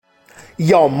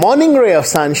Your morning ray of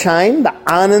sunshine, the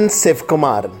Anand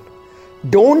Sivkumaran.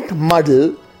 Don't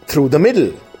muddle through the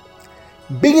middle.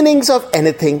 Beginnings of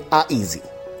anything are easy,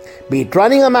 be it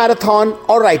running a marathon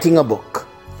or writing a book.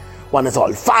 One is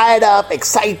all fired up,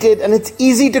 excited, and it's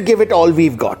easy to give it all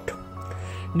we've got.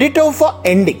 Ditto for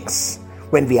endings.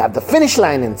 When we have the finish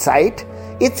line in sight,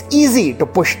 it's easy to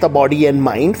push the body and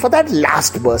mind for that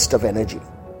last burst of energy.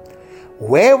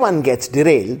 Where one gets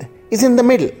derailed is in the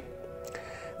middle.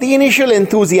 The initial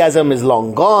enthusiasm is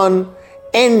long gone,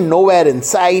 end nowhere in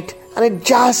sight, and it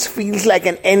just feels like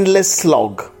an endless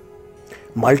slog.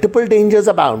 Multiple dangers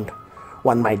abound.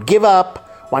 One might give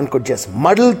up, one could just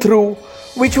muddle through,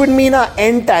 which would mean our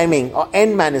end timing or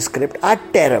end manuscript are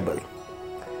terrible.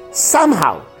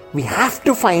 Somehow, we have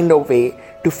to find a way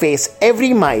to face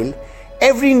every mile,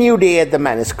 every new day at the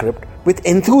manuscript with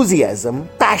enthusiasm,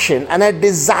 passion, and a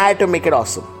desire to make it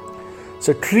awesome.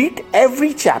 So treat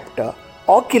every chapter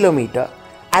or kilometer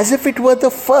as if it were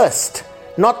the first,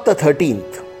 not the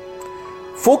 13th.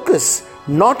 Focus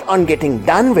not on getting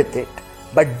done with it,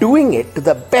 but doing it to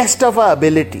the best of our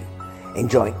ability,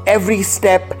 enjoying every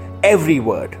step, every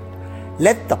word.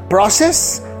 Let the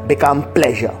process become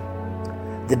pleasure.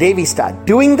 The day we start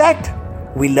doing that,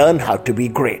 we learn how to be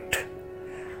great.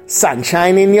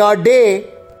 Sunshine in your day.